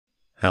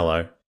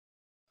Hello.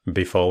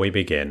 Before we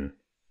begin,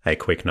 a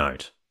quick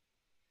note.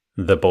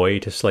 The Boy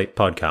to Sleep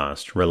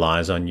podcast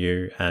relies on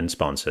you and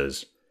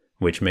sponsors,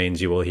 which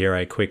means you will hear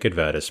a quick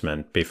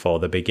advertisement before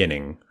the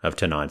beginning of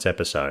tonight's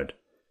episode.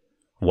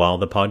 While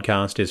the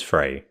podcast is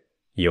free,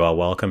 you are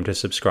welcome to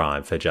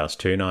subscribe for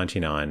just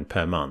 $2.99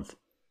 per month,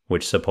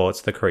 which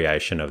supports the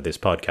creation of this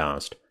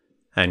podcast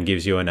and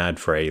gives you an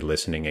ad-free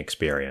listening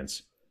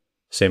experience.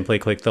 Simply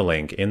click the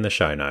link in the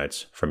show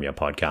notes from your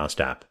podcast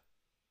app.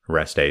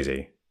 Rest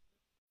easy.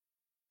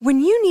 When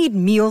you need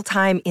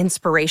mealtime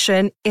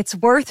inspiration, it's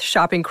worth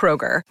shopping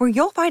Kroger, where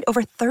you'll find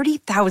over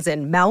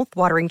 30,000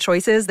 mouth-watering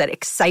choices that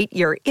excite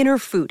your inner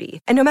foodie.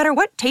 And no matter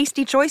what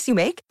tasty choice you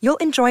make, you'll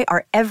enjoy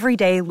our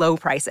everyday low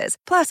prices,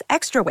 plus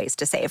extra ways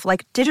to save,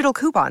 like digital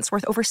coupons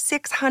worth over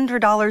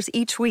 $600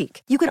 each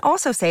week. You can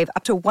also save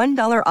up to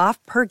 $1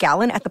 off per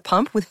gallon at the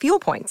pump with fuel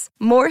points.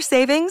 More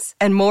savings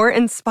and more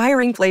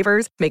inspiring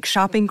flavors make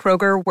shopping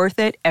Kroger worth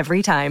it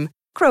every time.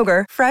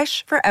 Kroger,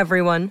 fresh for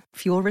everyone.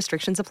 Fuel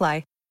restrictions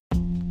apply.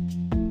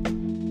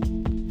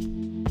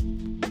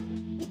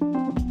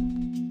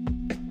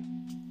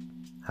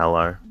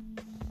 Hello.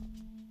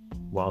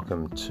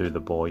 Welcome to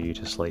the Bore You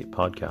to Sleep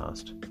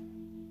podcast.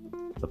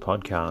 The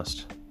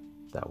podcast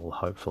that will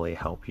hopefully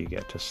help you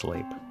get to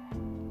sleep.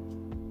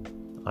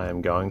 I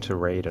am going to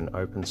read an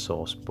open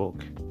source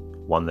book,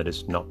 one that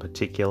is not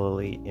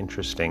particularly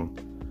interesting,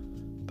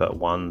 but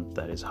one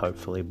that is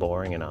hopefully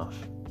boring enough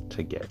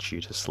to get you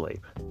to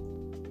sleep.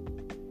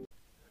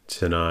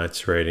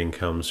 Tonight's reading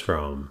comes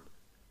from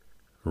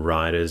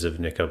Riders of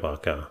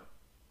Knickerbocker,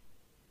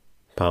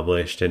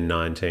 published in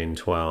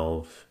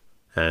 1912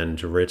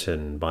 and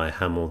written by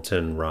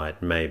Hamilton Wright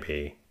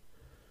Mabie.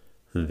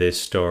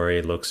 This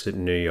story looks at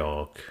New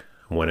York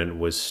when it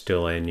was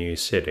still a new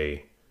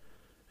city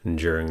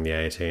during the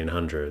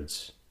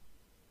 1800s.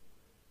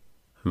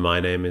 My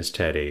name is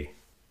Teddy,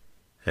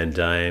 and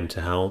I aim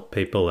to help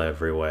people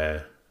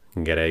everywhere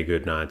get a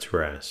good night's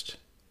rest.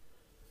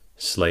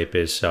 Sleep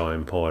is so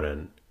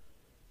important,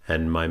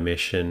 and my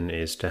mission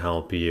is to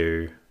help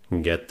you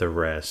get the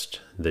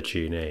rest that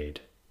you need.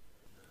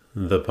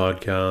 The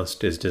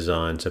podcast is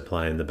designed to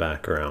play in the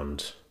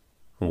background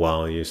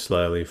while you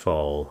slowly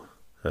fall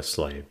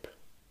asleep.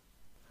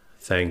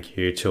 Thank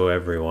you to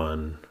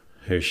everyone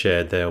who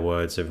shared their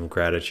words of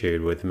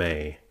gratitude with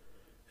me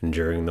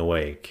during the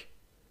week.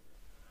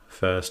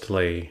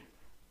 Firstly,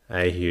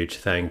 a huge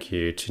thank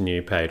you to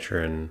new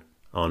patron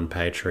on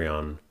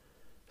Patreon,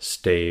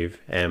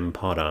 Steve M.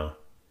 Potter.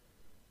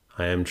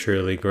 I am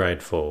truly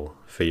grateful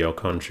for your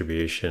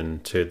contribution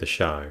to the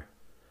show.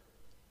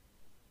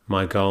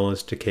 My goal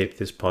is to keep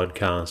this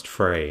podcast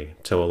free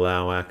to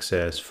allow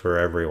access for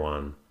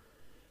everyone,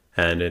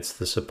 and it's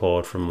the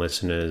support from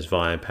listeners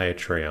via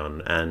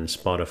Patreon and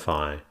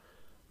Spotify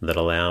that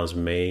allows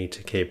me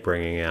to keep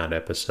bringing out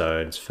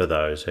episodes for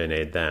those who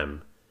need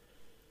them.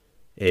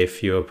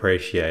 If you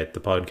appreciate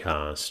the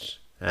podcast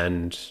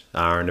and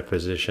are in a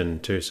position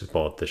to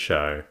support the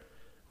show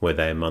with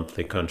a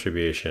monthly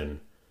contribution,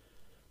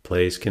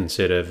 please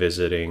consider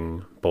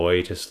visiting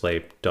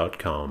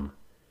boytosleep.com.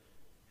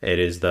 It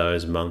is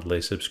those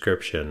monthly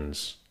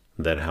subscriptions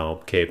that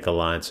help keep the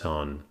lights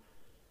on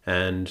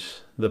and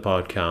the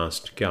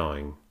podcast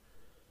going.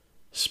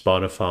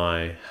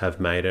 Spotify have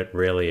made it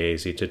really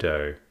easy to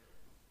do.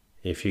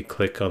 If you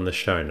click on the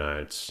show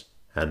notes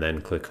and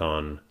then click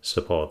on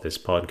support this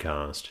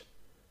podcast,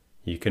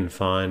 you can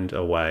find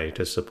a way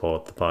to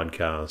support the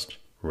podcast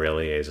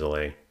really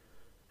easily.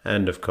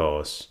 And of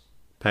course,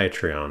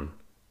 Patreon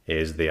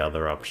is the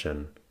other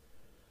option.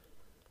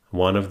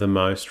 One of the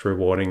most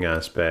rewarding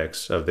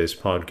aspects of this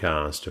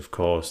podcast, of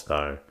course,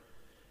 though,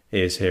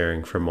 is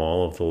hearing from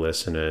all of the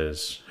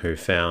listeners who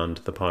found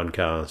the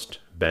podcast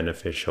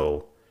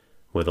beneficial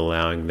with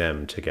allowing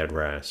them to get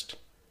rest.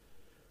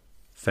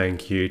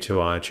 Thank you to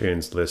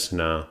iTunes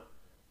listener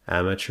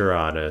Amateur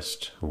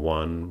Artist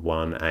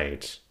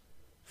 118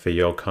 for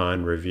your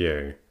kind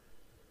review,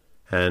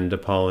 and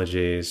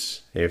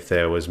apologies if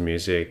there was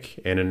music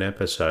in an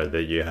episode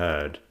that you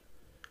heard.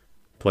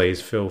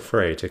 Please feel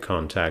free to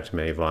contact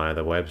me via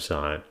the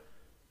website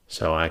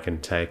so I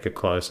can take a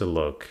closer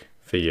look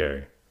for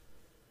you.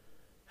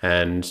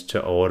 And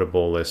to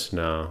Audible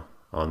listener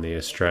on the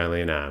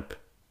Australian app,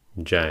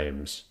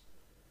 James,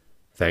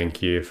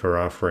 thank you for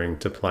offering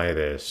to play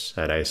this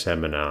at a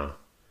seminar.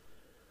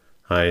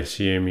 I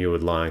assume you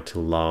would like to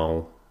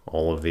lull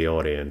all of the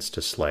audience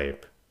to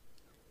sleep.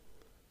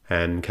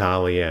 And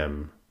Carly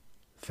M,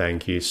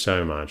 thank you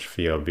so much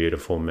for your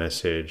beautiful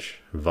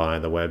message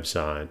via the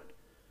website.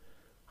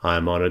 I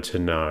am honored to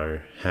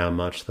know how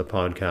much the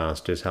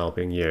podcast is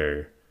helping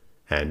you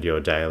and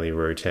your daily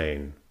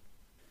routine.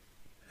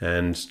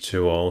 And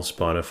to all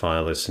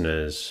Spotify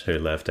listeners who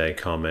left a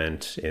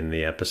comment in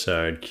the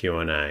episode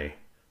Q&A,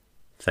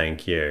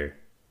 thank you.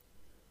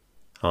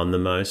 On the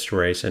most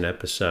recent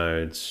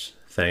episodes,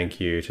 thank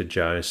you to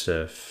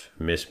Joseph,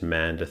 Miss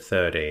Manda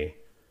 30,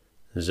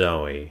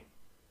 Zoe,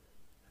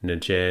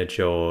 Najer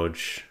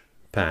George,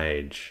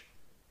 Paige,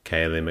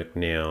 Kaylee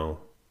McNeil,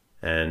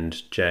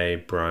 and J.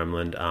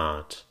 Bromeland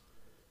Art.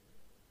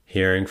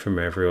 Hearing from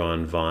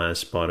everyone via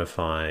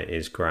Spotify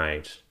is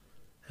great,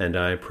 and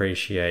I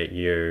appreciate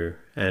you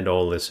and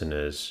all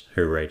listeners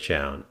who reach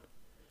out.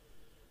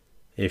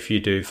 If you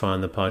do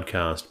find the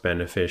podcast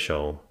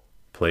beneficial,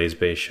 please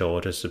be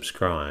sure to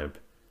subscribe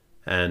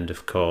and,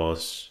 of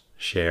course,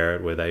 share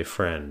it with a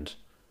friend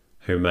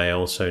who may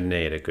also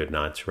need a good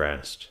night's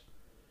rest.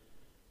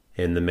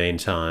 In the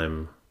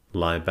meantime,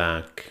 lie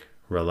back,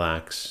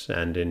 relax,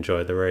 and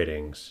enjoy the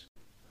readings.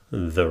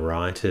 The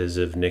Writers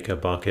of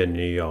Knickerbocker,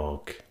 New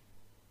York,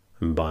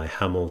 by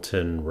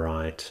Hamilton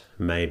Wright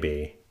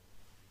Mabie.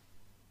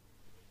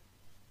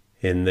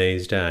 In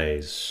these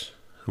days,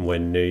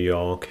 when New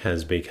York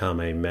has become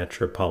a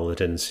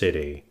metropolitan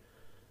city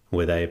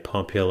with a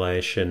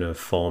population of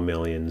 4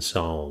 million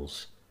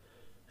souls,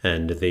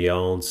 and the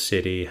old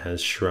city has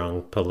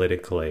shrunk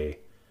politically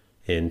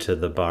into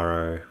the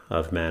borough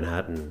of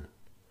Manhattan,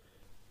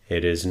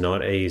 it is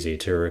not easy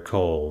to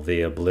recall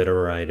the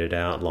obliterated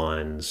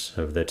outlines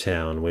of the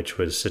town which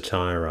was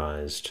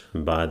satirized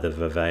by the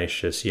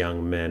vivacious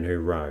young men who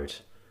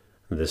wrote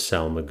the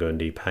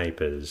Salmagundi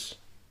papers.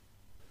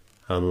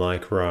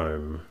 Unlike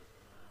Rome,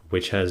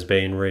 which has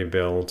been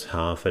rebuilt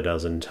half a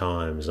dozen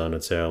times on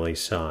its early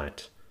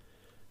site,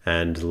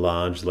 and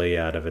largely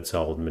out of its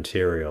old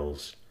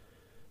materials,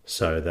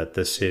 so that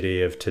the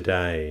city of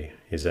today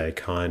is a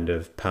kind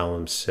of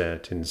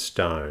palimpsest in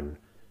stone,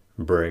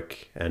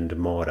 brick and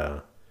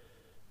mortar,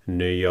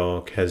 New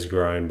York has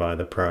grown by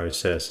the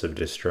process of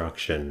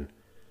destruction,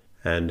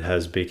 and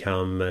has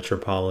become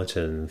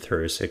metropolitan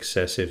through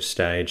successive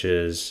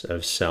stages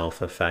of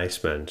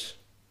self-effacement.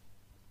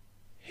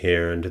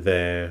 Here and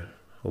there,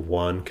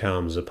 one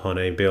comes upon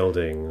a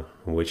building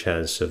which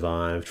has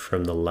survived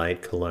from the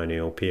late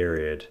colonial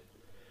period,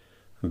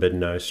 but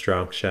no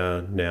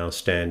structure now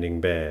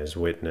standing bears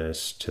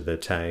witness to the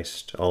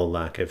taste or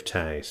lack of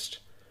taste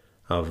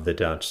of the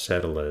Dutch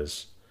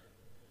settlers,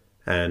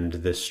 and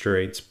the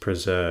streets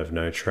preserve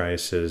no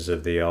traces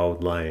of the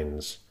old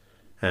lanes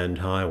and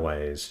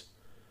highways,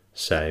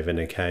 save an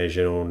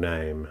occasional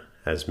name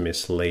as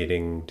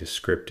misleading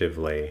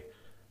descriptively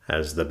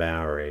as the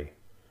Bowery.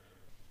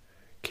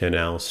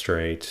 Canal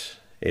Street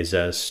is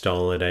as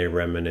stolid a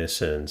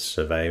reminiscence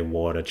of a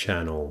water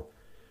channel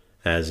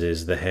as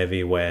is the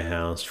heavy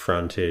warehouse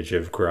frontage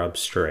of Grub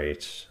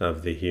Street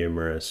of the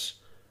humorous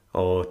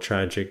or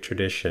tragic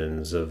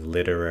traditions of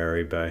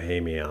literary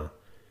Bohemia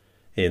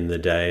in the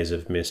days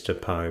of Mr.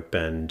 Pope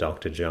and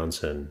Dr.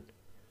 Johnson.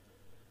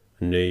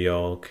 New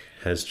York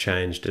has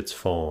changed its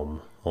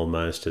form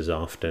almost as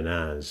often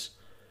as,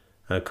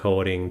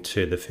 according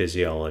to the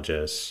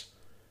physiologists,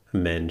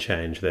 men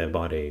change their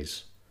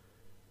bodies.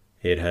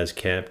 It has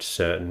kept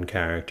certain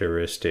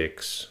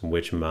characteristics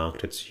which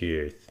marked its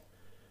youth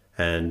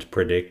and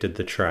predicted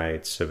the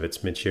traits of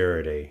its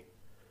maturity,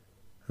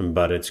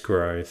 but its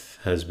growth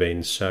has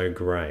been so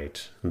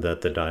great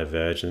that the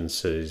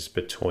divergences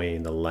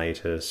between the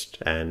latest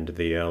and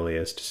the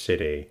earliest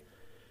city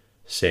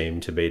seem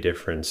to be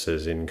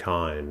differences in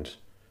kind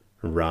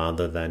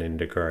rather than in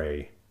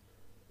degree.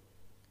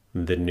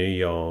 The New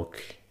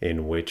York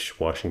in which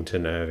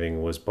Washington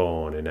Irving was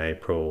born in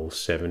April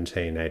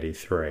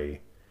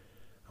 1783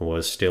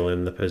 was still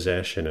in the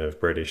possession of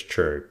British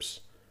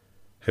troops,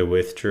 who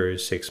withdrew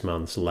 6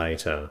 months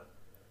later,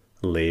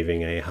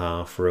 leaving a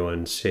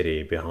half-ruined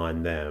city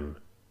behind them.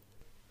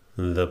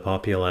 The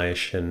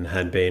population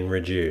had been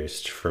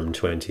reduced from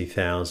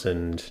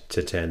 20,000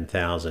 to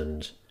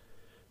 10,000.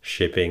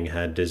 Shipping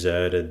had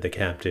deserted the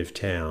captive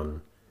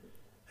town,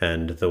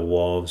 and the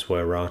wharves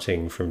were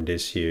rotting from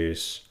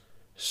disuse.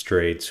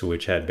 Streets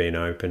which had been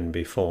opened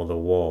before the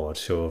war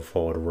to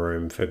afford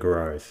room for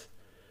growth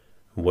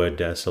were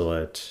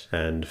desolate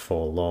and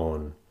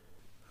forlorn,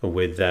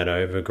 with that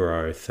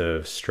overgrowth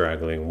of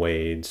straggling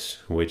weeds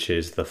which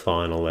is the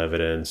final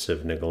evidence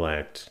of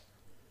neglect.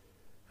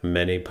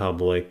 Many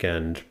public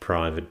and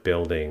private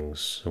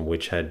buildings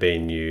which had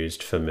been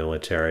used for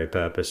military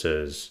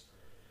purposes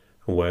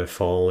were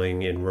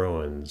falling in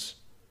ruins.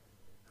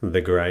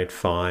 The Great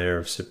Fire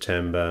of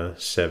September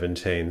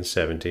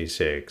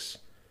 1776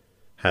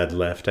 had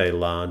left a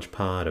large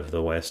part of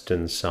the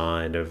western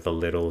side of the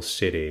little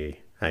city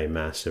a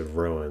mass of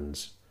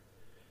ruins,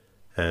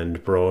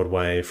 and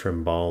Broadway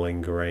from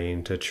Bowling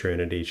Green to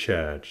Trinity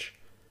Church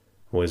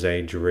was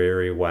a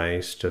dreary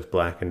waste of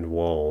blackened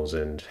walls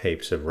and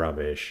heaps of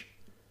rubbish.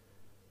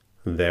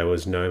 There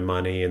was no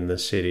money in the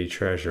city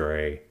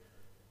treasury,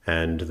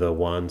 and the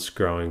once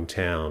growing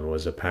town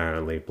was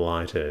apparently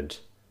blighted.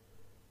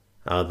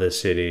 Other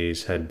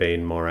cities had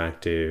been more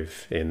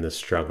active in the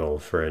struggle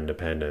for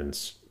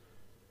independence.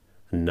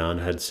 None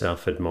had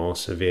suffered more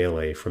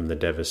severely from the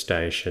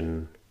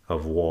devastation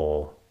of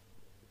war.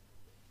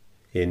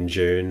 In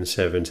June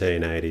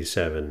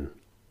 1787,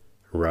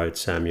 wrote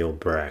Samuel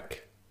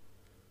Breck,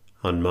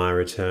 "On my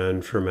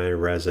return from a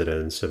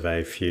residence of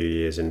a few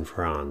years in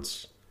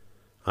France,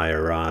 I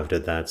arrived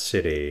at that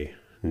city,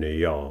 New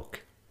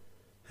York,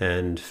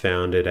 and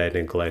found it a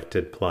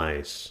neglected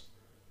place,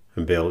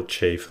 built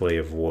chiefly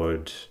of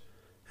wood,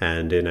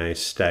 and in a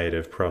state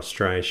of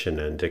prostration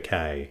and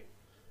decay.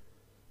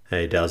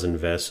 a dozen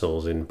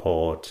vessels in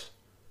port,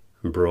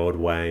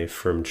 Broadway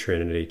from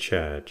Trinity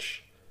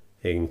Church,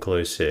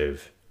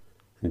 inclusive,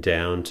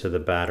 down to the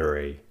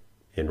Battery,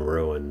 in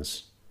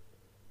ruins,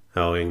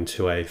 owing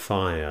to a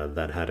fire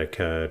that had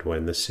occurred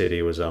when the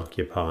city was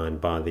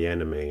occupied by the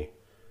enemy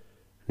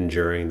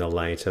during the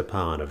later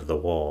part of the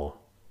war.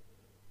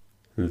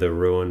 The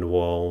ruined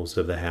walls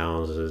of the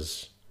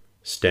houses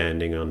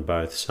standing on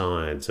both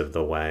sides of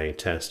the way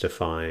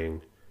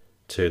testifying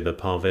to the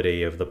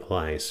poverty of the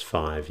place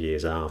 5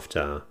 years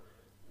after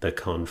the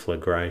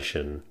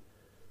conflagration,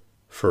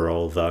 for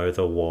although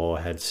the war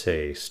had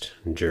ceased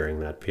during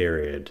that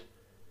period,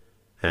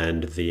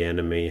 and the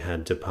enemy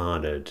had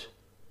departed,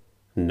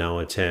 no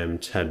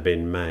attempt had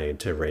been made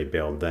to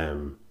rebuild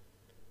them.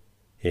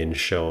 In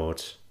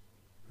short,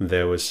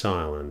 there was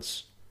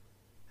silence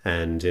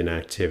and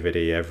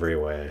inactivity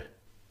everywhere.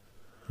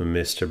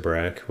 Mr.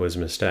 Breck was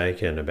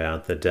mistaken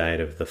about the date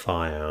of the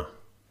fire,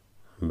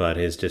 but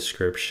his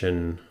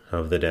description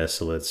of the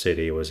desolate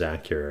city was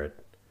accurate.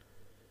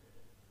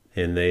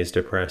 In these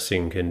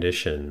depressing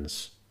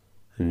conditions,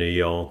 New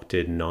York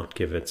did not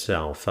give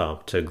itself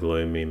up to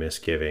gloomy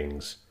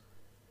misgivings.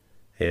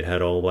 It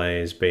had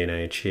always been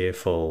a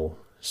cheerful,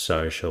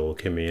 social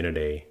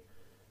community,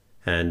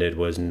 and it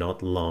was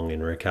not long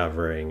in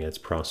recovering its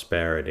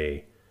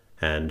prosperity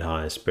and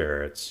high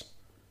spirits.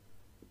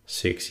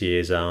 6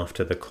 years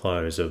after the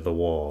close of the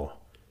war,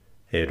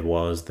 it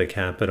was the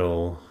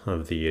capital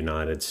of the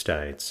United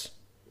States.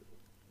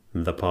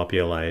 The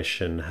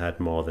population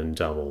had more than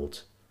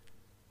doubled.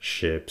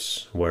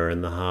 Ships were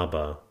in the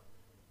harbor.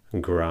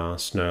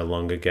 Grass no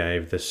longer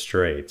gave the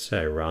streets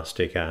a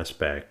rustic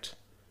aspect,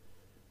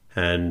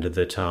 and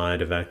the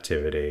tide of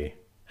activity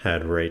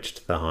had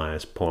reached the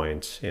highest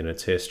point in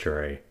its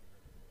history.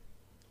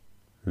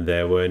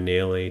 There were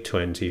nearly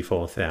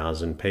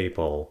 24,000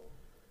 people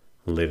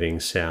living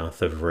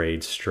south of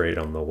Reed Street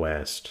on the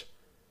west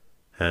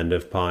and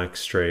of Pike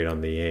Street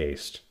on the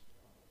east.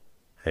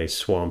 A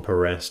swamp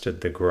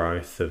arrested the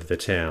growth of the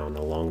town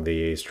along the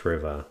East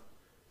River.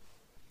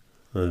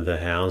 The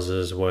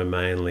houses were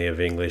mainly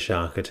of English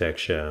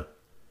architecture,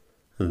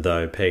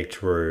 though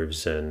peaked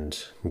roofs and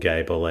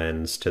gable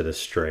ends to the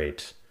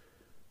street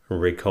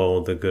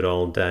recalled the good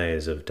old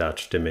days of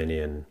Dutch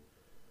dominion,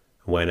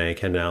 when a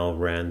canal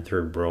ran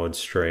through Broad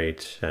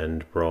Street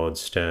and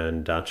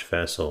broad-sterned Dutch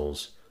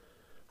vessels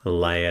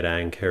lay at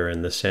anchor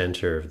in the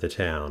centre of the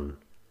town.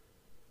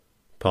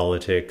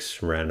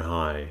 Politics ran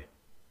high,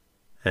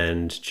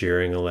 and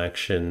during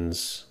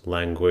elections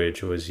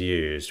language was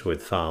used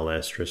with far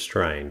less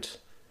restraint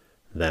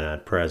than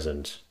at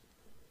present.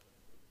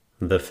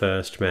 The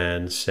first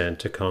man sent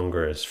to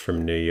Congress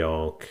from New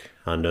York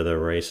under the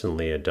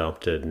recently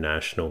adopted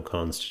National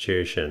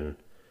Constitution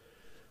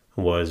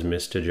was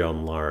Mr.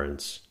 John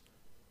Lawrence,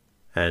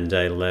 and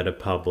a letter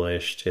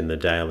published in the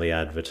Daily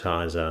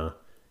Advertiser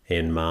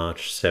in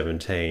March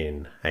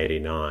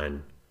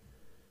 1789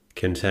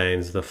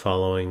 contains the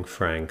following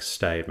frank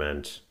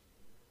statement: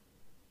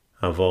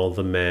 "Of all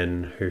the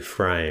men who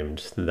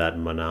framed that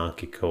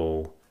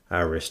monarchical,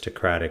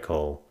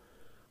 aristocratical,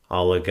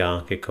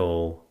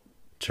 oligarchical,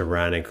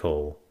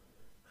 tyrannical,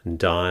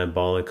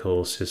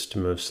 diabolical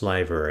system of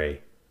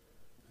slavery,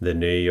 the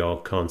New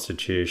York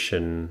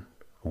Constitution,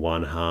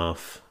 one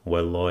half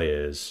were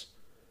lawyers.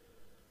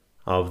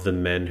 Of the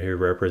men who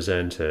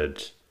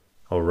represented,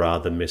 or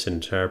rather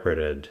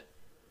misinterpreted,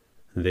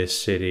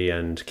 this city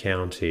and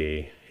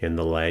county in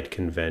the late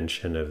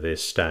convention of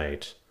this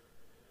state,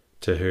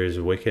 to whose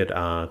wicked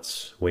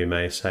arts we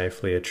may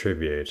safely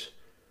attribute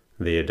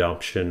the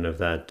adoption of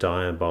that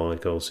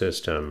diabolical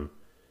system,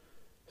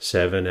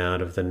 7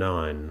 out of the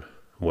 9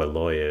 were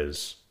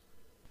lawyers.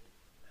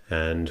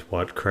 And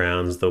what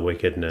crowns the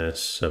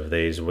wickedness of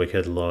these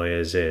wicked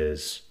lawyers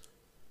is,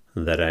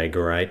 that a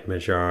great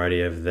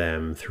majority of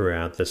them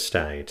throughout the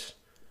state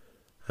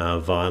are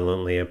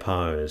violently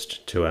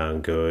opposed to our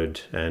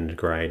good and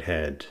great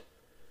head,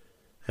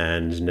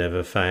 and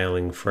never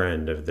failing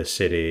friend of the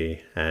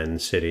city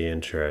and city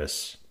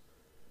interests,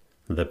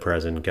 the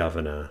present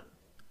governor.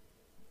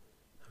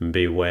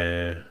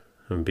 Beware,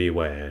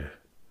 beware,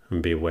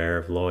 beware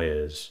of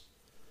lawyers."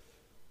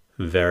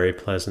 Very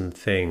pleasant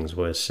things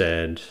were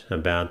said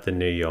about the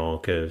New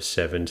York of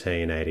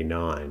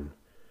 1789,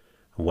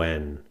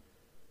 when,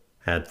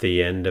 at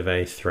the end of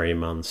a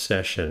 3-month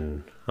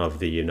session of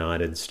the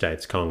United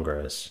States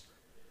Congress,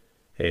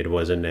 it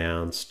was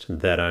announced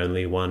that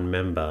only one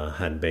member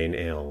had been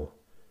ill.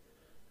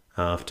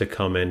 After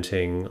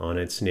commenting on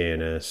its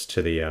nearness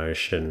to the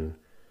ocean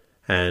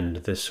and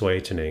the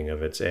sweetening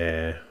of its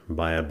air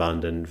by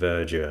abundant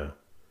verdure,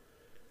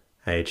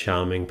 a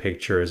charming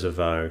picture is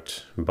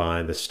evoked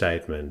by the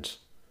statement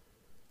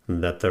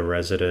that the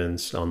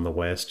residents on the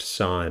west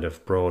side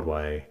of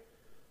Broadway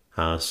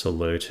are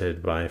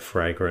saluted by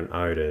fragrant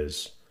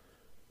odors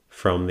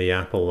from the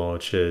apple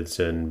orchards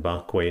and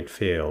buckwheat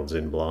fields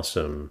in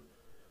blossom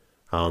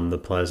on the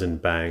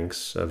pleasant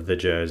banks of the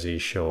Jersey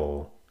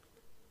shore.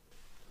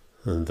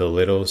 The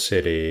little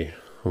city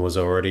was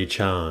already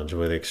charged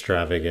with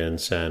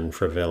extravagance and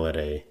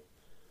frivolity.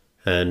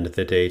 and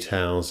the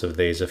details of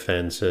these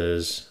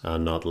offences are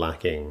not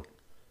lacking.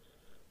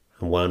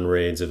 One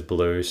reads of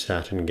blue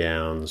satin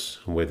gowns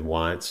with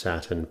white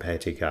satin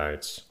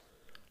petticoats,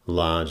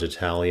 large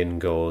Italian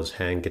gauze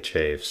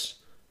handkerchiefs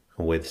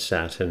with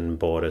satin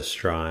border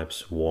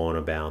stripes worn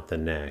about the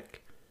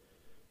neck,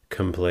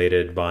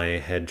 completed by a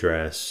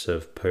headdress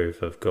of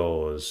poof of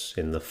gauze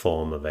in the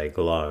form of a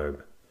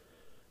globe,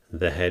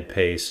 the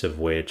headpiece of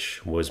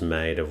which was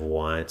made of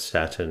white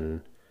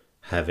satin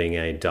having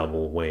a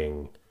double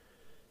wing,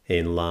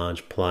 in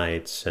large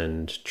plaits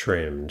and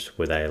trimmed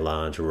with a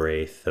large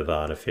wreath of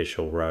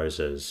artificial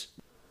roses.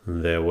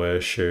 There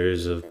were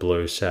shoes of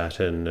blue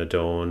satin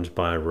adorned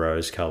by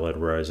rose-coloured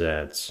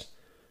rosettes,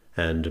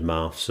 and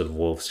muffs of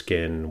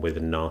wolfskin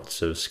with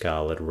knots of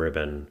scarlet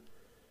ribbon.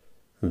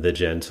 The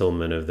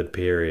gentlemen of the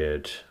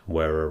period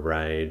were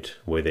arrayed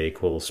with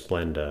equal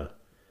splendour.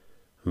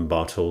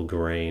 Bottle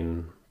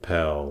green,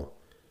 pearl,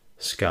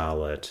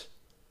 scarlet,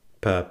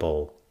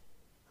 purple,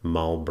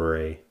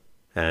 mulberry,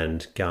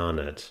 and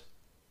garnet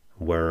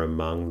were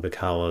among the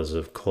colours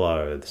of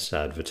clothes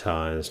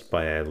advertised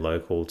by a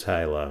local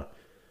tailor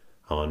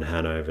on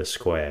Hanover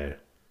Square,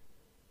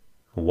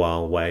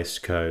 while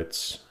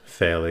waistcoats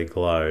fairly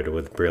glowed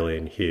with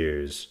brilliant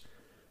hues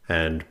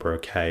and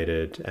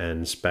brocaded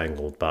and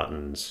spangled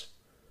buttons.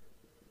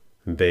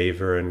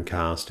 Beaver and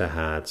castor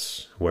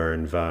hats were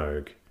in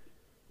vogue,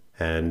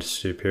 and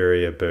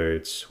superior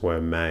boots were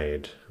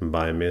made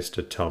by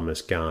Mr.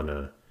 Thomas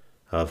Garner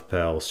of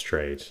Pearl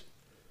Street,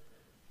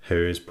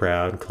 whose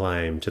proud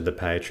claim to the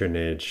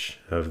patronage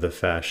of the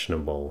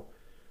fashionable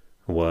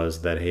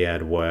was that he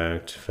had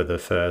worked for the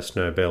first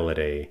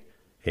nobility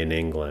in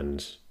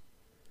England.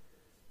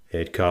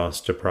 It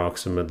cost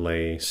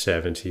approximately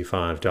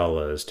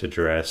 $75 to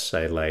dress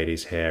a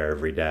lady's hair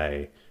every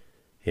day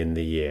in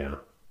the year,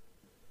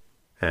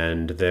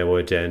 and there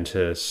were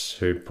dentists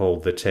who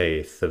pulled the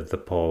teeth of the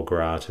poor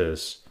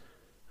gratis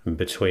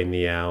between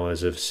the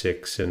hours of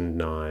 6 and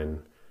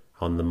 9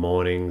 on the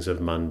mornings of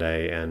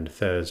Monday and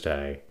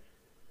Thursday.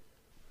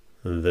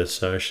 The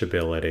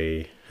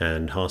sociability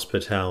and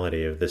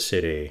hospitality of the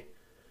city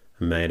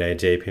made a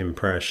deep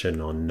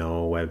impression on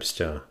Noah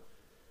Webster,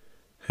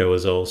 who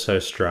was also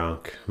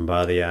struck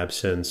by the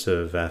absence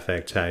of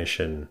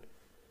affectation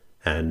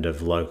and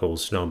of local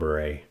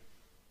snobbery.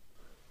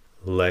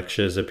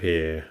 Lectures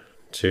appear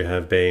to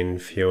have been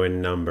few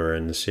in number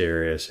and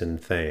serious in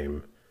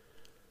theme.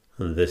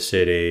 The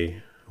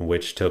city,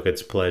 which took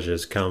its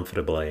pleasures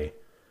comfortably,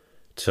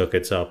 took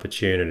its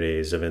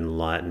opportunities of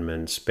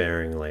enlightenment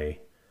sparingly,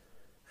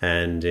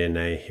 and in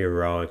a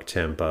heroic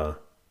temper.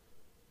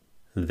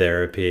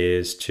 There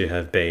appears to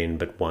have been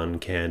but one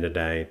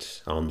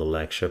candidate on the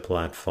lecture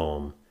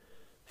platform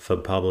for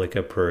public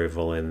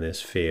approval in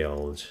this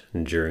field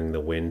during the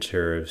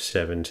winter of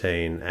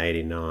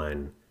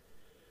 1789,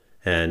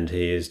 and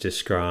he is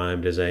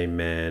described as a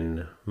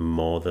man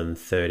more than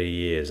 30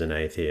 years an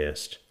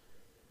atheist.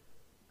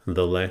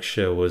 The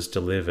lecture was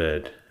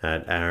delivered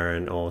at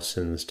Aaron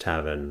Orson's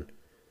Tavern,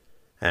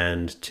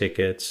 and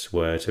tickets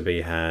were to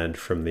be had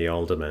from the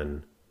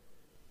alderman.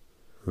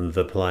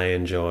 The play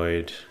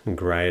enjoyed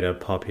greater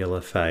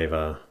popular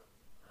favour,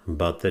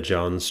 but the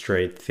John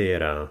Street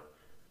Theatre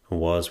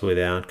was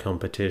without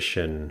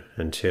competition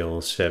until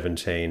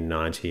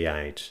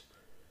 1798,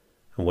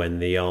 when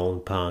the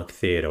Old Park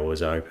Theatre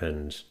was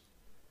opened.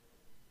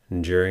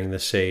 During the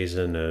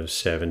season of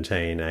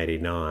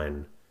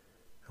 1789,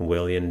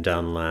 William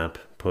Dunlap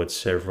put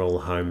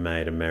several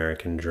homemade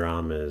American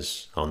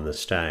dramas on the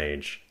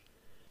stage.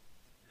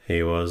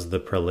 He was the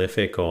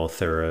prolific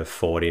author of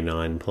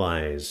 49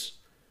 plays,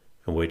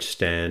 which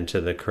stand to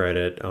the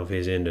credit of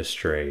his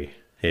industry,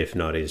 if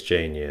not his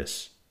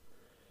genius.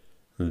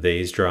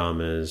 These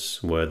dramas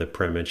were the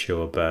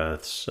premature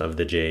births of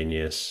the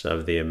genius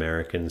of the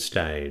American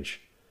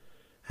stage,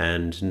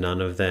 and none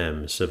of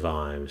them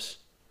survives.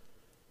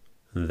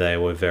 They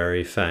were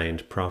very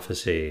faint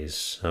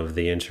prophecies of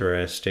the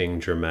interesting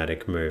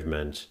dramatic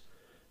movement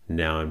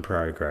now in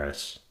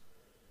progress,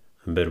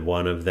 but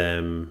one of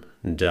them,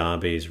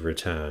 Darby's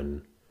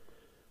Return,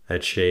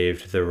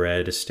 achieved the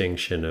rare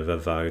distinction of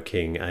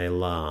evoking a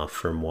laugh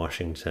from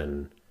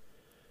Washington,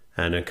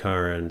 an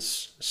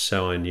occurrence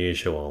so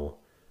unusual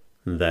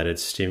that it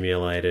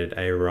stimulated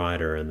a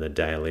writer in the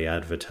Daily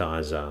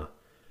Advertiser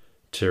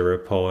to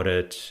report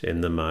it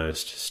in the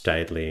most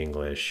stately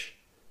English.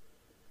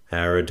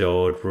 Our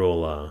adored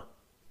ruler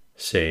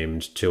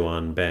seemed to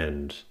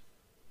unbend,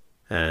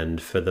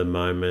 and for the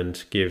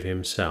moment give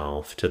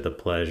himself to the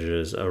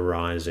pleasures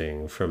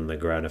arising from the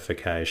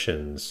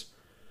gratifications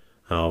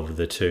of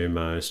the two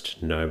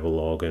most noble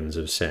organs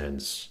of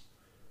sense,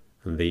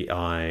 the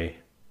eye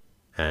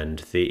and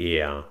the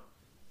ear.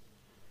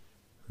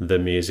 The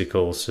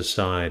musical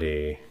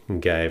society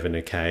gave an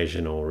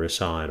occasional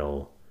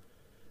recital,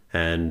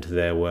 and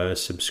there were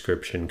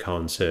subscription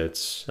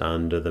concerts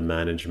under the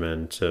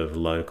management of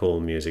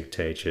local music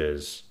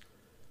teachers.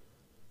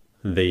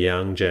 The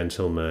young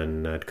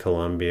gentlemen at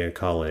Columbia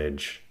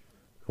College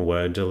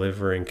were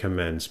delivering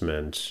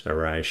commencement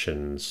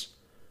orations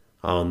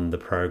on the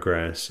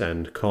progress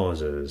and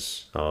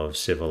causes of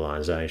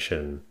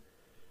civilization,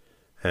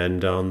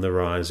 and on the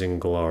rising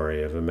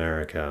glory of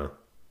America.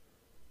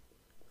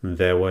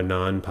 There were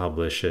 9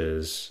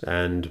 publishers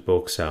and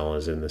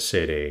booksellers in the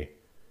city,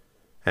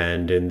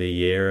 and in the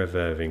year of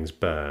Irving's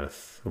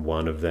birth,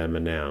 one of them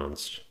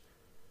announced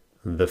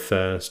the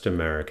first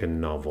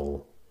American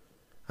novel,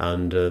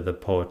 under the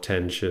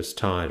portentous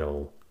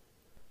title,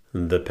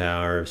 The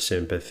Power of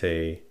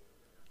Sympathy,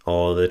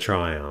 or the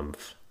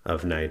Triumph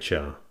of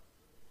Nature.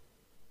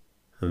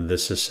 The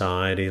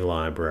Society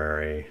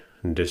Library,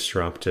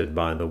 disrupted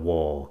by the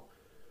war,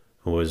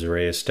 was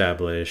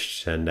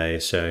re-established and a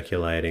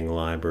circulating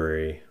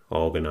library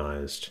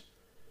organized.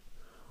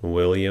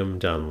 William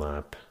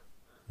Dunlap,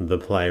 the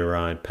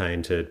playwright,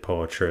 painted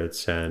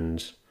portraits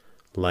and,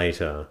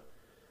 later,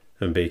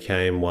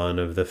 became one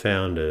of the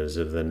founders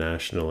of the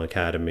National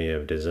Academy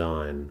of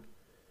Design.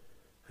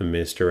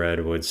 Mr.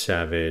 Edward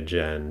Savage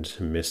and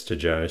Mr.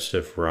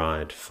 Joseph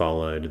Wright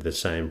followed the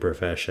same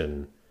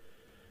profession,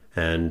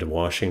 and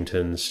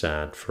Washington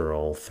sat for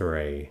all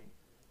 3.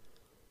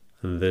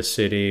 The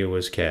city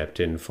was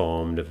kept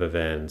informed of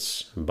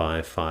events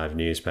by 5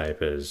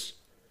 newspapers.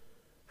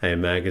 A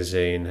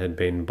magazine had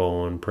been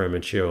born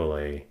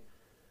prematurely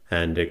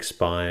and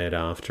expired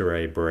after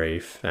a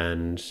brief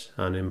and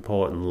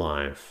unimportant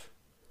life.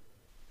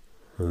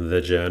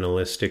 The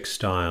journalistic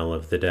style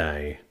of the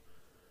day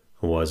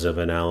was of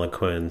an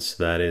eloquence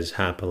that is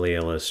happily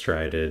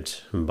illustrated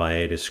by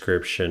a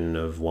description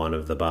of one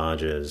of the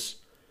barges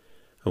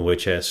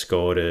which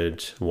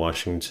escorted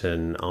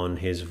Washington on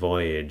his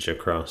voyage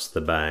across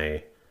the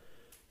bay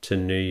to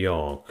New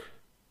York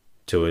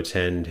to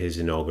attend his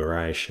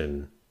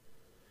inauguration.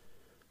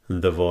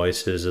 The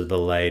voices of the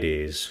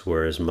ladies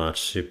were as much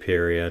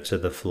superior to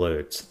the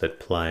flutes that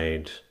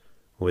played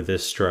with the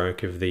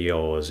stroke of the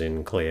oars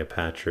in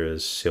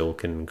Cleopatra's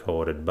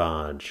silken-corded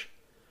barge,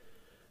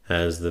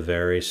 as the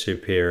very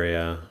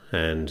superior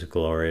and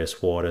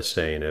glorious water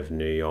scene of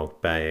New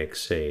York Bay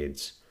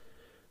exceeds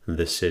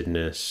the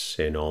Cydnus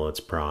in all its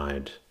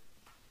pride.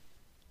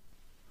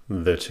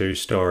 The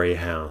 2-story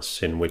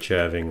house in which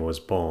Irving was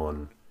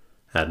born,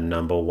 at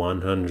number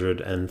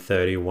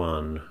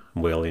 131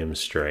 William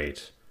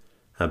Street,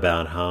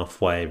 about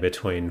halfway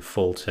between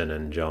Fulton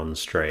and John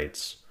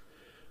Streets,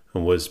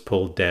 was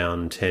pulled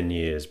down 10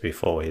 years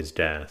before his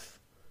death,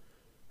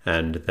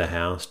 and the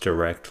house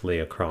directly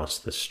across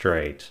the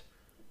street,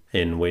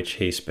 in which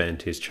he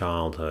spent his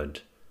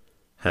childhood,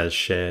 has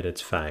shared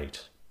its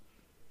fate.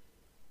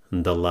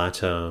 The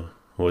latter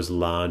was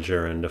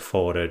larger and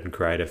afforded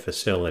greater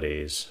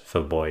facilities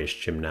for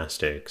boyish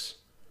gymnastics.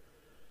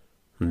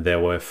 There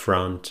were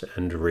front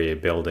and rear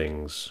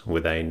buildings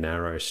with a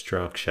narrow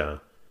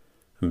structure,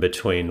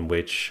 between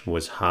which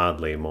was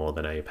hardly more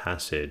than a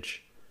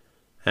passage,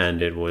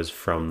 and it was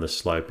from the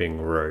sloping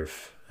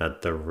roof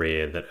at the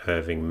rear that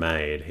Irving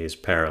made his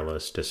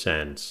perilous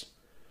descents,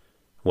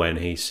 when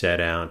he set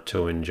out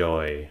to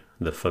enjoy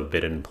the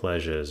forbidden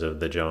pleasures of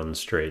the John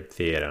Street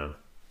Theatre.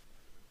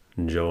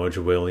 George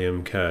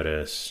William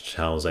Curtis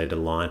tells a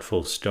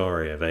delightful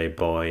story of a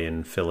boy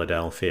in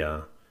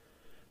Philadelphia,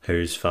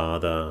 whose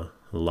father,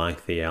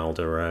 like the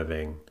elder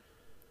Irving,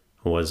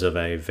 was of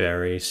a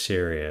very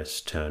serious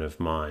turn of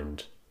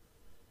mind,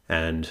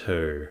 and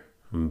who,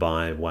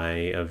 by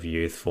way of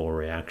youthful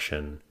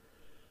reaction,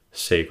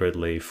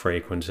 secretly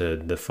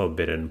frequented the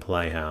forbidden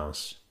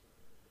playhouse.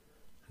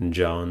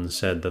 John,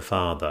 said the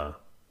father,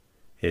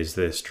 is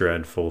this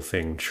dreadful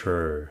thing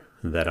true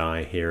that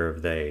I hear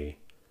of thee?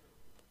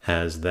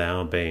 Hast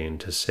thou been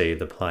to see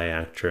the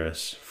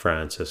play-actress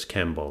Frances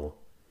Kemble?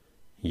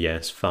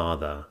 Yes,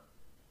 father.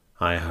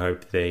 I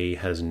hope thee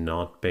has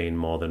not been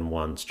more than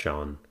once,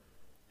 John.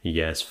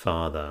 Yes,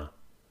 father.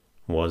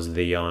 Was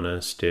the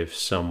honest, if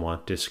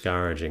somewhat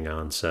discouraging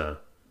answer,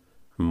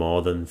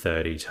 more than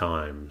 30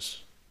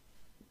 times.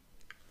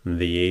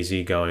 The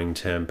easy-going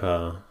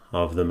temper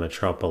of the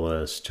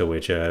metropolis to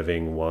which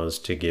Irving was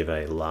to give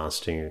a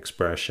lasting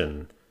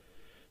expression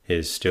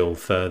is still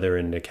further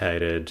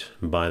indicated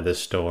by the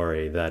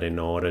story that in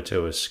order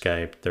to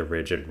escape the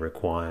rigid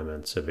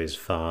requirements of his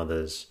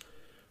father's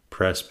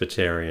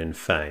Presbyterian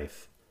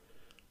faith,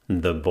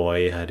 the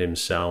boy had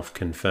himself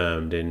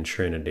confirmed in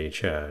Trinity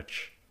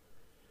Church.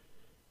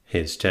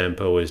 His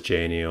temper was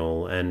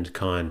genial and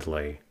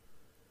kindly,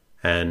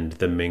 and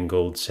the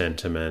mingled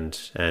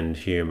sentiment and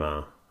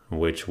humour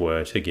which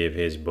were to give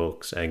his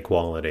books a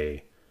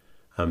quality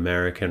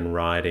American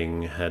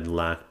writing had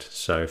lacked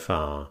so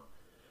far,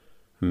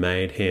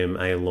 made him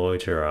a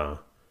loiterer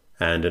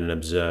and an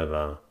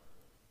observer,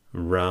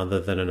 rather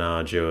than an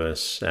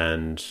arduous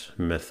and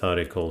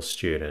methodical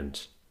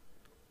student.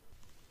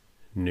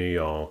 New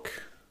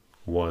York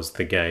was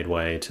the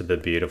gateway to the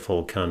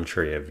beautiful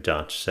country of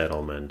Dutch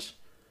settlement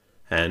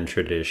and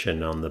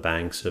tradition on the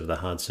banks of the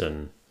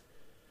Hudson,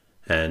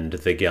 and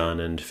the gun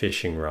and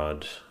fishing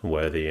rod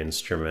were the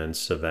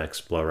instruments of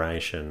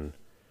exploration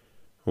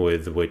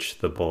with which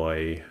the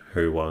boy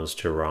who was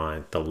to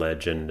write the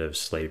legend of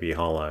Sleepy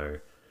Hollow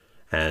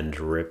and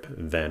Rip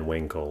Van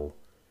Winkle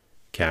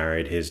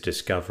carried his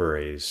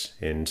discoveries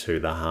into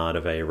the heart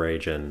of a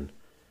region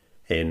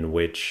in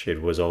which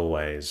it was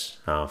always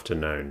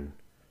afternoon.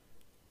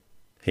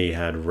 He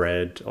had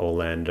read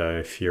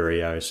Orlando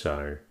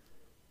Furioso,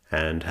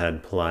 and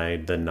had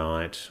played the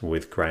knight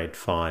with great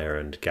fire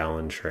and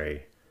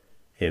gallantry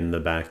in the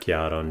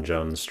backyard on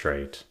John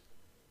Street.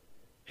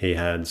 He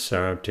had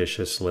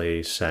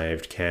surreptitiously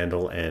saved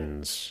candle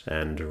ends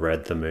and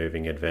read the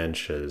moving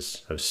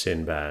adventures of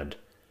Sinbad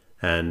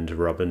and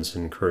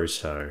Robinson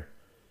Crusoe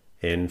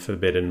in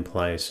forbidden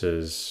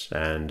places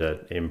and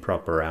at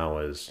improper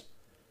hours,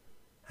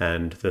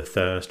 and the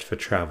thirst for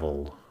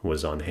travel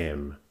was on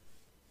him.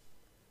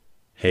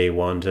 He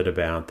wandered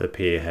about the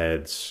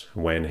pierheads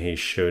when he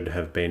should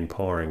have been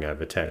poring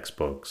over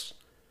textbooks,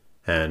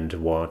 and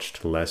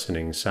watched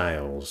lessening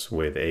sails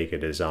with eager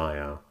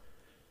desire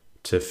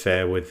to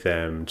fare with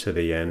them to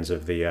the ends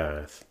of the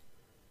earth.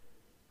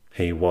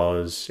 He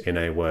was, in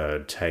a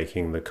word,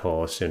 taking the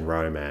course in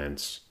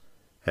romance,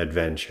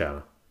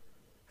 adventure,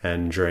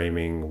 and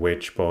dreaming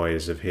which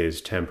boys of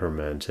his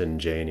temperament and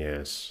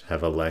genius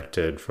have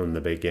elected from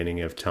the beginning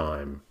of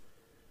time,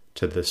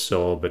 to the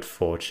sore but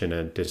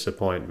fortunate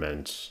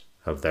disappointment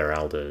of their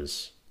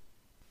elders.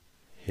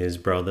 His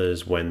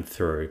brothers went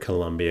through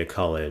Columbia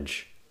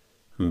College,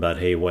 but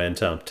he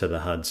went up to the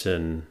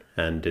Hudson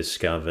and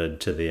discovered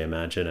to the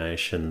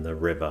imagination the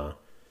river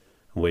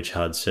which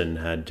Hudson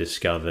had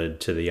discovered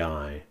to the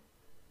eye.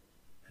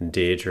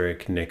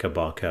 Diedrich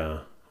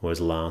Knickerbocker was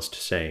last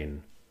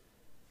seen,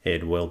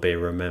 it will be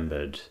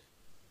remembered,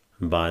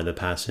 by the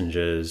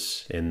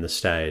passengers in the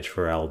stage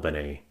for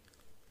Albany.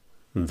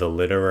 The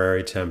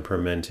literary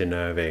temperament in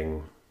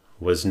Irving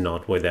was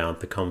not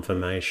without the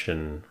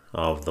confirmation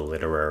of the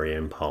literary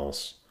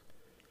impulse,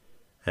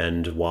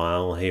 and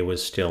while he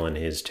was still in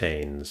his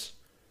teens,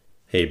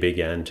 he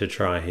began to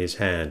try his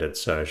hand at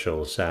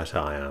social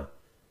satire,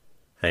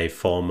 a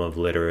form of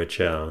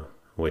literature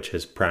which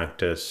is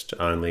practiced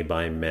only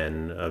by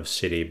men of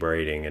city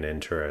breeding and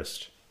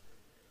interest.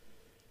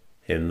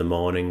 In the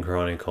Morning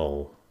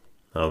Chronicle,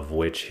 of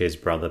which his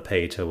brother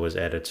Peter was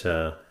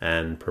editor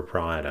and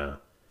proprietor,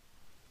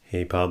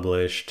 he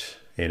published,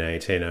 in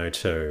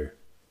 1802,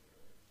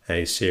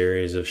 a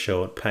series of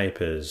short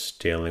papers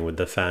dealing with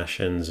the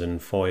fashions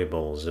and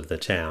foibles of the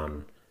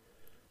town,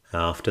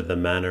 after the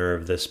manner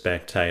of the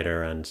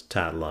Spectator and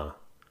Tatler,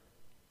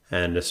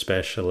 and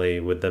especially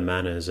with the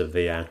manners of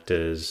the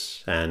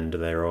actors and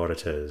their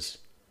auditors.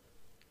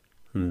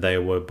 They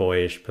were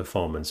boyish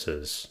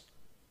performances,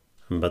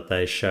 but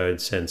they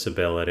showed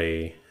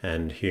sensibility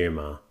and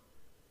humour,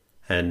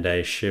 and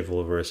a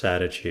chivalrous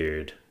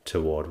attitude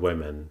toward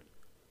women.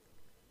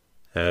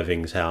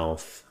 Irving's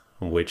health,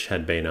 which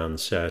had been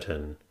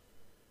uncertain,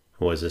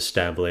 was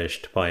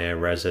established by a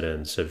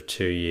residence of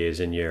 2 years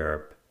in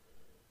Europe,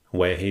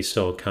 where he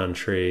saw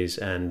countries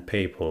and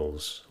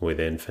peoples with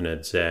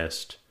infinite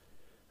zest,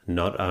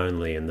 not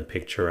only in the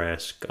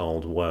picturesque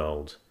old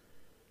world,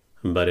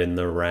 but in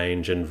the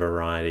range and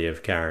variety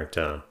of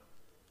character,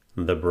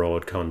 the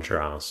broad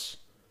contrasts,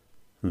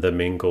 the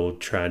mingled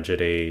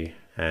tragedy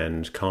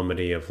and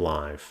comedy of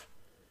life,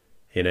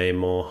 in a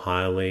more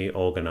highly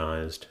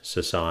organized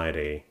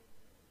society.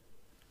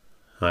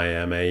 I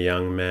am a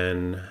young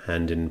man,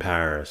 and in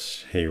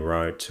Paris, he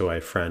wrote to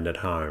a friend at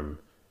home,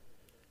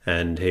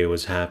 and he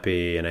was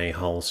happy in a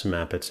wholesome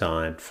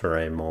appetite for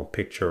a more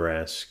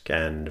picturesque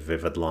and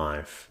vivid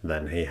life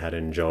than he had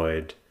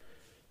enjoyed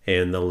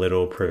in the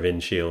little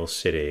provincial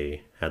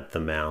city at the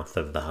mouth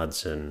of the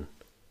Hudson.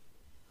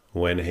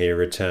 When he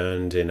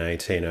returned in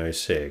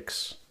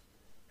 1806,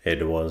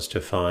 it was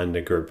to find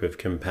a group of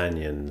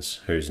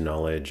companions whose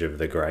knowledge of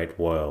the great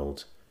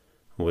world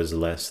was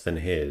less than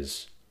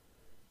his,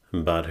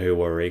 but who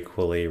were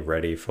equally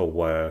ready for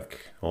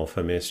work or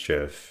for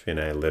mischief in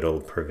a little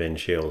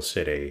provincial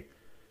city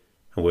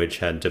which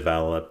had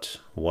developed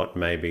what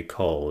may be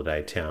called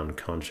a town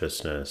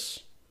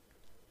consciousness.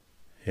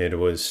 It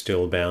was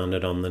still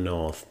bounded on the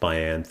north by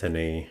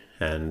Anthony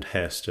and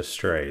Hester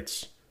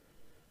Streets.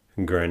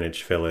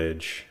 Greenwich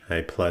Village,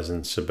 a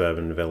pleasant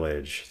suburban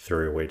village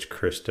through which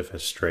Christopher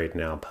Street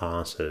now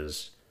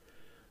passes,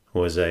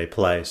 was a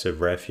place of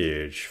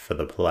refuge for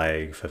the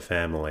plague for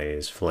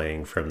families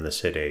fleeing from the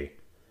city.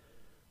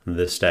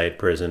 The state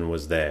prison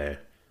was there,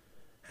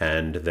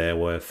 and there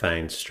were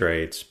faint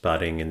streets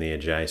budding in the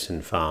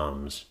adjacent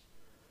farms.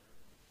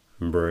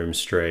 Broome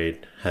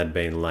Street had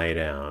been laid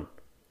out,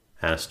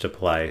 Astor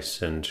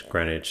Place and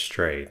Greenwich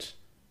Street,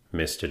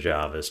 Mr.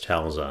 Jarvis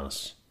tells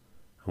us,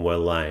 were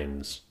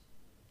lanes.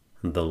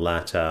 The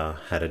latter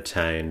had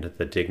attained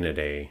the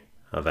dignity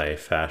of a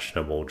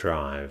fashionable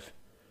drive,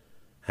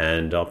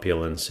 and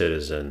opulent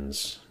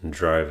citizens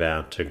drove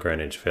out to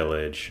Greenwich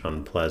Village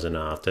on pleasant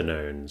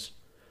afternoons,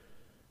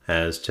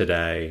 as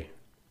today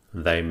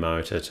they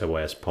motor to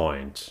West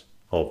Point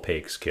or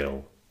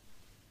Peekskill.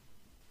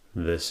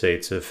 The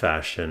seats of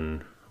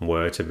fashion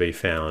were to be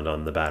found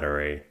on the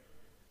Battery,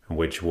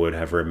 which would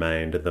have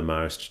remained the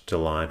most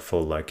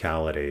delightful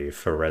locality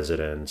for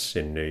residence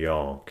in New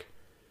York,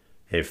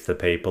 if the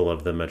people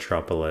of the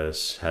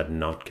metropolis had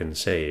not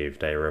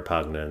conceived a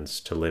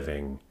repugnance to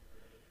living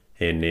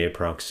in near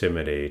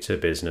proximity to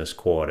business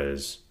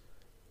quarters.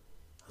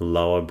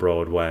 Lower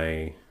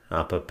Broadway,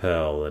 Upper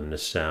Pearl, and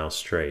Nassau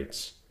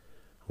streets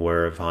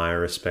were of high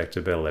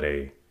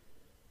respectability,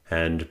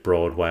 and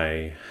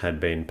Broadway had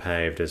been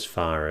paved as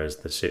far as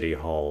the City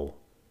Hall.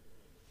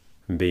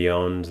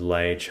 Beyond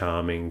lay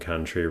charming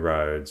country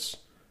roads,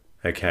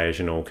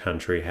 occasional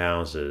country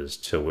houses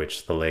to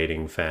which the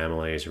leading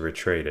families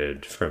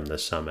retreated from the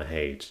summer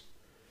heat,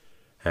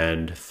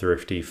 and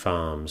thrifty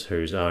farms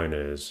whose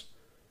owners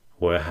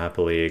were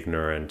happily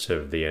ignorant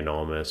of the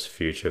enormous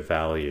future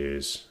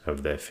values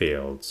of their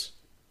fields.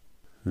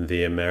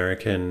 The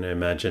American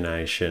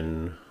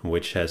imagination,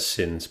 which has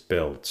since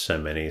built so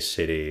many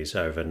cities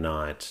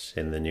overnight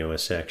in the newer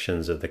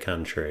sections of the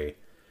country,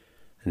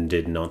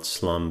 did not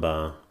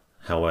slumber,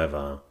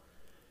 however,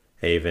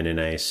 even in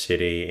a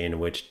city in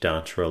which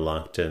Dutch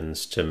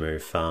reluctance to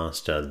move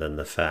faster than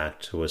the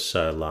fact was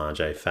so large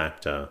a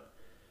factor,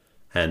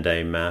 and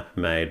a map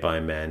made by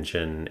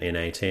Mangan in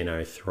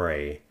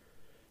 1803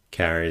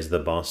 carries the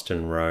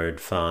Boston Road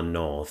far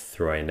north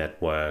through a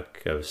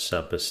network of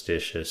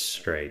superstitious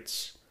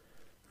streets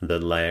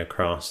that lay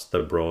across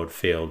the broad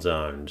fields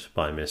owned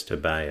by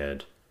Mr.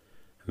 Bayard,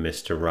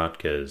 Mr.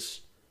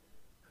 Rutgers,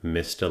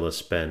 Mr.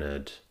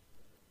 Lespenard,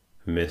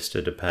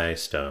 Mr. de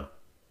Peyster,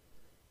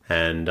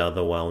 and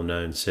other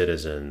well-known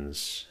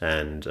citizens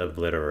and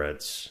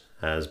obliterates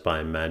as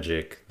by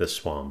magic the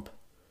swamp,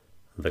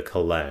 the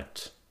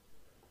Collect,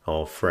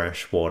 or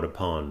fresh-water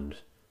pond,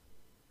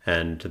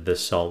 and the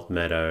salt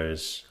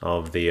meadows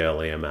of the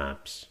earlier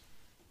maps.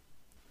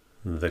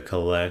 The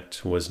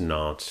Collect was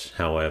not,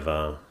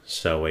 however,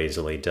 so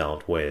easily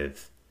dealt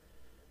with.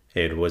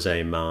 It was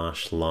a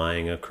marsh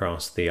lying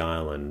across the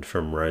island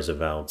from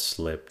Roosevelt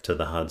Slip to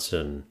the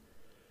Hudson,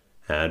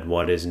 at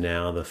what is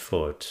now the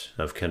foot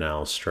of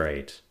Canal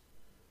Street.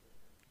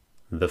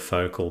 The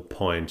focal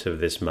point of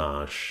this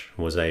marsh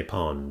was a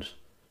pond,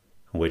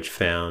 which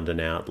found an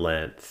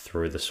outlet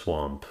through the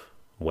swamp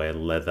where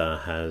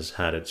leather has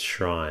had its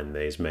shrine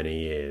these many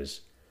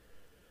years,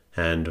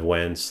 and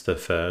whence the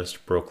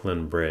first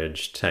Brooklyn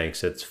Bridge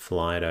takes its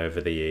flight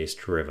over the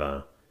East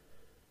River.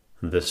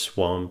 The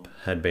swamp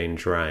had been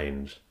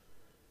drained,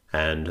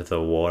 and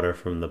the water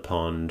from the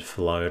pond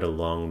flowed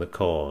along the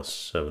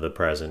course of the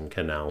present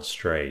Canal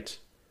Street,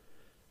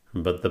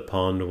 but the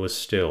pond was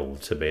still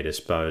to be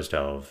disposed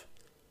of.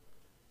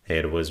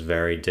 It was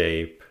very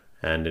deep,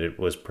 and it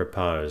was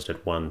proposed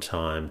at one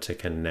time to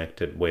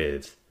connect it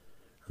with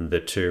the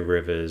two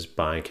rivers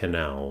by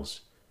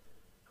canals,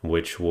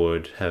 which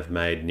would have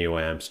made New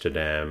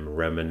Amsterdam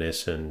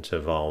reminiscent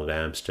of old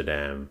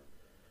Amsterdam,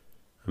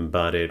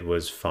 but it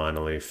was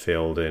finally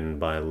filled in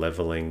by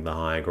levelling the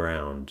high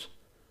ground,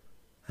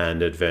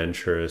 and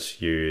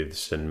adventurous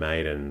youths and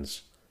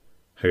maidens,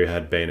 who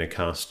had been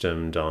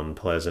accustomed on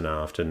pleasant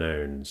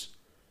afternoons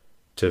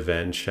to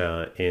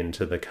venture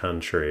into the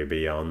country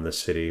beyond the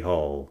City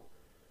Hall,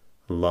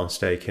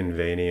 lost a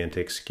convenient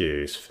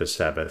excuse for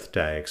Sabbath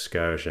day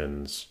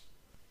excursions.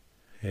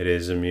 It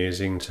is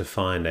amusing to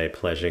find a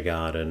pleasure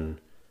garden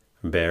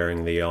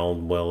bearing the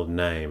old world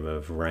name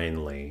of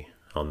Rainley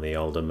on the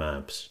older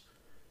maps,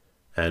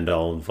 and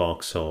old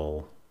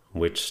Vauxhall,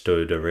 which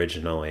stood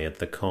originally at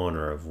the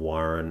corner of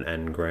Warren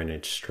and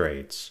Greenwich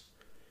Streets,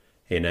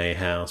 in a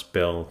house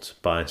built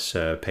by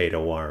Sir Peter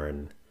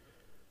Warren,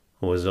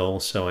 was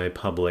also a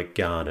public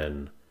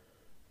garden,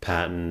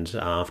 patterned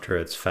after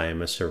its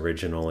famous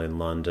original in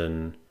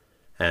London,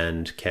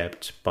 and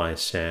kept by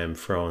Sam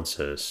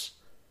Francis,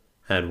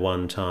 at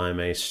one time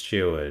a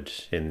steward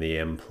in the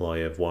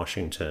employ of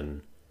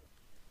Washington.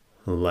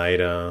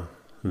 Later,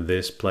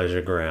 this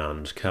pleasure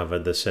ground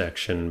covered the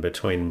section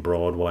between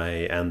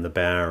Broadway and the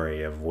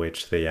Bowery of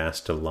which the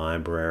Astor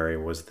Library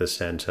was the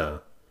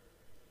centre.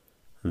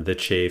 The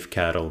chief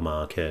cattle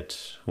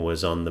market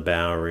was on the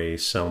Bowery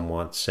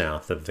somewhat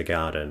south of the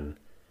garden.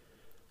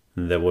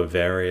 There were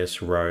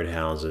various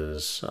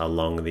roadhouses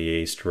along the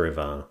East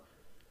River,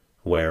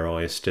 where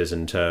oysters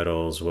and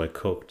turtles were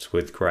cooked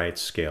with great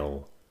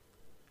skill.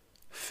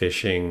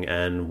 Fishing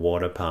and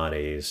water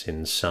parties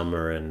in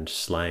summer and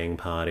sleighing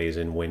parties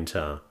in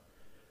winter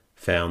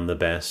found the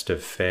best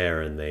of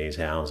fare in these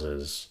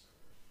houses.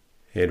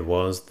 It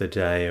was the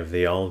day of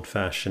the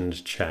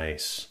old-fashioned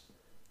chase,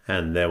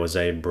 and there was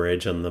a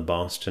bridge on the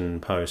Boston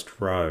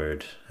Post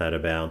Road at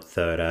about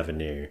 3rd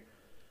Avenue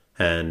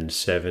and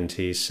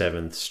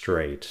 77th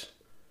Street,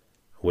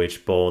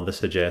 which bore the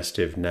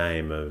suggestive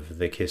name of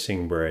the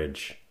Kissing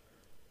Bridge.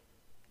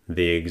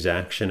 The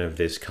exaction of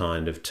this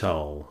kind of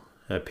toll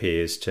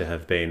appears to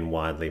have been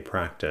widely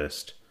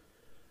practiced.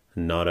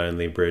 Not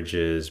only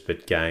bridges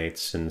but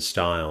gates and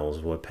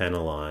stiles were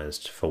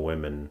penalized for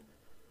women.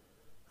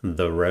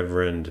 The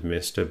Reverend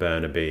Mr.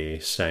 Burnaby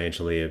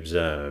sagely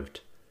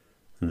observed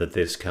that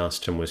this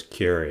custom was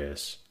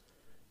curious,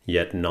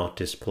 yet not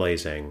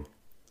displeasing.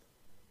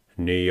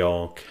 New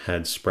York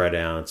had spread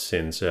out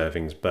since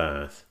Irving's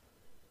birth,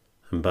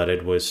 but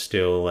it was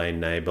still a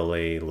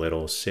neighborly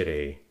little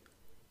city,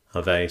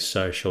 of a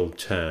social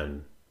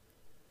turn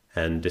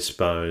and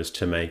disposed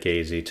to make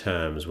easy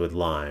terms with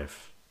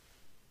life.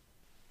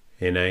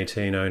 In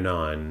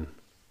 1809,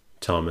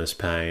 Thomas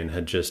Paine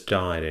had just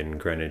died in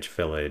Greenwich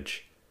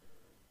Village,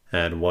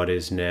 at what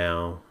is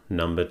now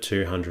number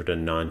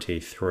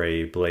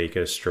 293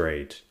 Bleecker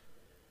Street,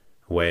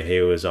 where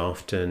he was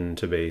often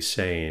to be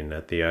seen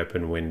at the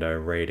open window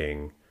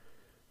reading,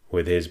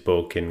 with his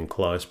book in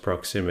close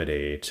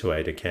proximity to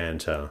a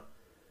decanter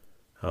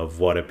of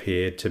what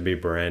appeared to be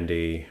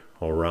brandy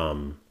or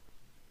rum.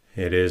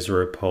 It is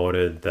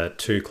reported that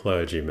two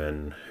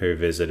clergymen who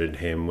visited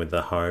him with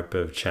the hope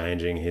of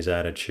changing his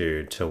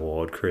attitude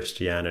toward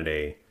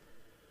Christianity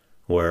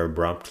were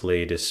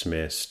abruptly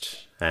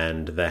dismissed,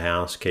 and the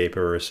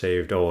housekeeper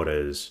received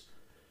orders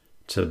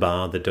to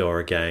bar the door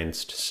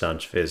against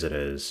such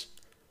visitors.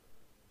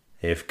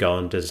 "If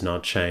God does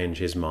not change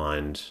his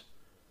mind,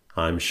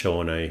 I'm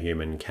sure no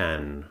human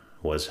can,"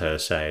 was her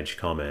sage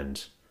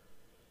comment,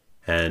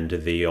 and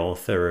the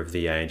author of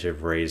The Age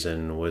of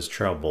Reason was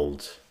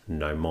troubled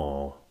no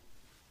more.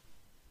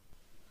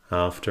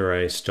 After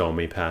a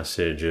stormy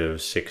passage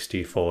of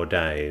 64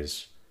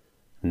 days,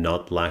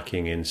 not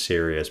lacking in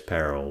serious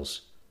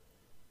perils,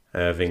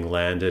 Irving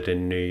landed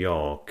in New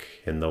York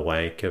in the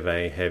wake of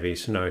a heavy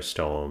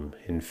snowstorm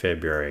in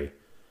February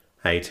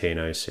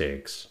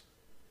 1806,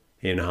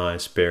 in high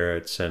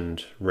spirits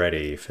and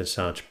ready for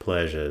such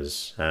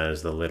pleasures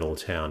as the little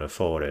town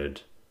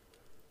afforded.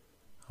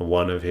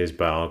 One of his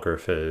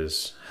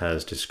biographers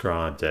has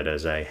described it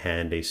as a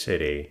handy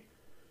city.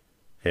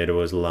 It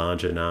was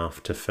large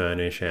enough to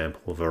furnish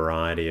ample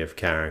variety of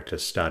character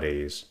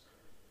studies,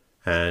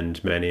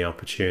 and many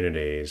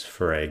opportunities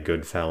for a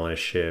good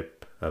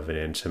fellowship of an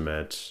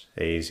intimate,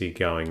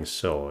 easy-going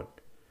sort.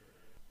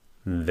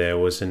 There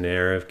was an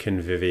air of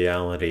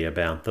conviviality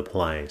about the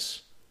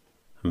place,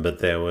 but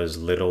there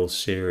was little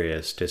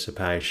serious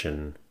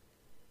dissipation.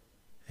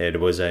 It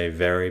was a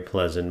very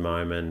pleasant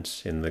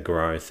moment in the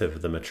growth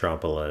of the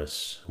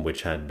metropolis,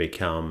 which had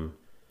become,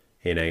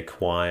 in a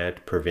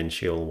quiet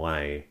provincial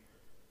way,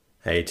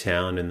 a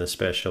town in the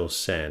special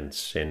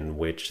sense in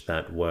which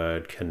that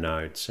word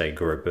connotes a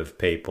group of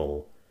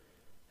people,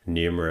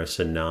 numerous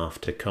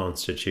enough to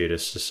constitute a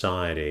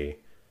society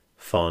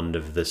fond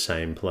of the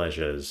same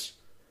pleasures,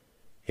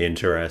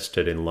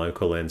 interested in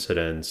local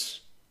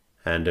incidents,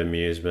 and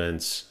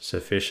amusements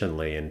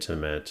sufficiently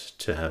intimate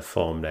to have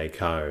formed a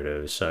code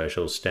of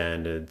social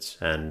standards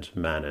and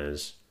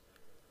manners.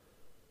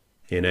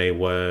 In a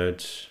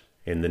word,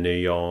 in the New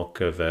York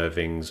of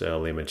Irving's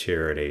early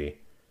maturity,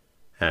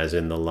 as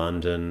in the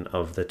London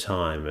of the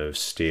time of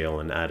Steele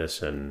and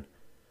Addison,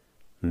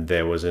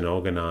 there was an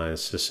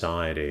organized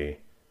society,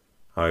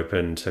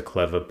 open to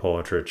clever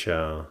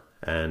portraiture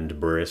and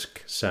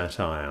brisk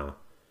satire,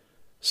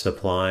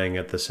 supplying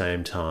at the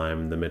same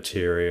time the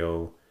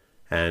material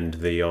and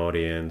the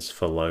audience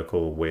for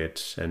local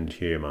wit and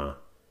humour.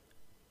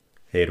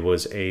 It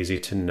was easy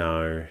to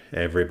know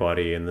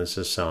everybody in the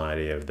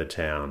society of the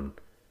town,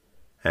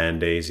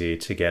 and easy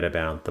to get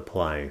about the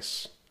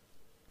place.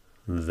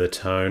 The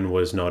tone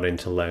was not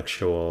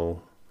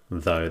intellectual,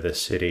 though the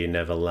city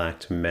never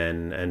lacked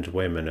men and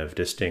women of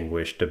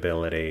distinguished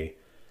ability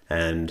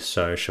and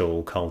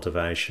social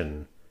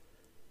cultivation.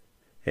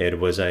 It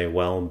was a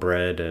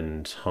well-bred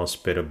and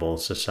hospitable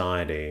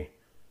society,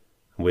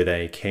 with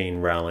a keen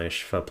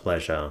relish for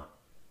pleasure.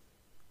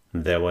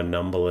 There were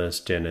numberless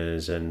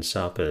dinners and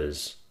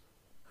suppers,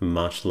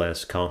 much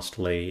less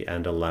costly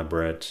and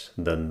elaborate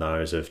than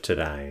those of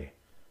today,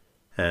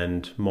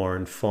 and more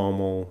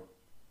informal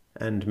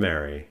and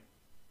merry.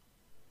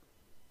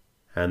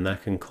 And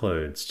that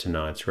concludes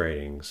tonight's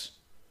readings.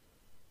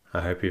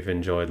 I hope you've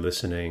enjoyed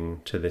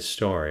listening to this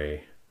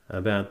story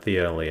about the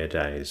earlier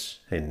days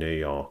in New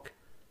York.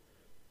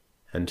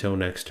 Until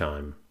next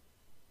time,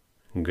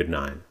 good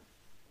night.